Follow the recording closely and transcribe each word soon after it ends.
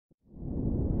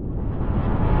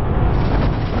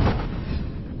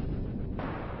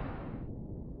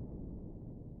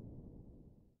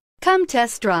Come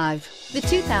test drive the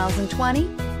 2020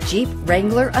 Jeep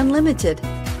Wrangler Unlimited.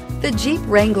 The Jeep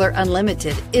Wrangler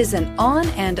Unlimited is an on-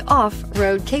 and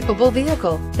off-road capable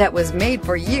vehicle that was made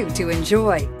for you to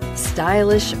enjoy.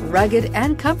 Stylish, rugged,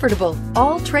 and comfortable,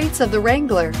 all traits of the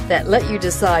Wrangler that let you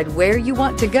decide where you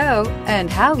want to go and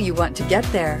how you want to get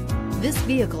there. This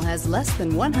vehicle has less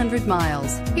than 100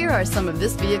 miles. Here are some of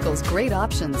this vehicle's great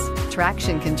options: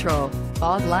 traction control,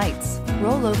 fog lights,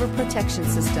 rollover protection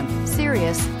system,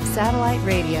 Sirius satellite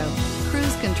radio,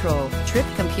 cruise control, trip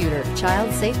computer,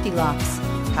 child safety locks,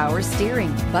 power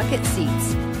steering, bucket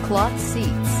seats, cloth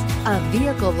seats. A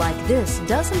vehicle like this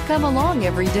doesn't come along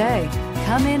every day.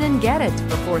 Come in and get it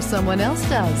before someone else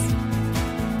does.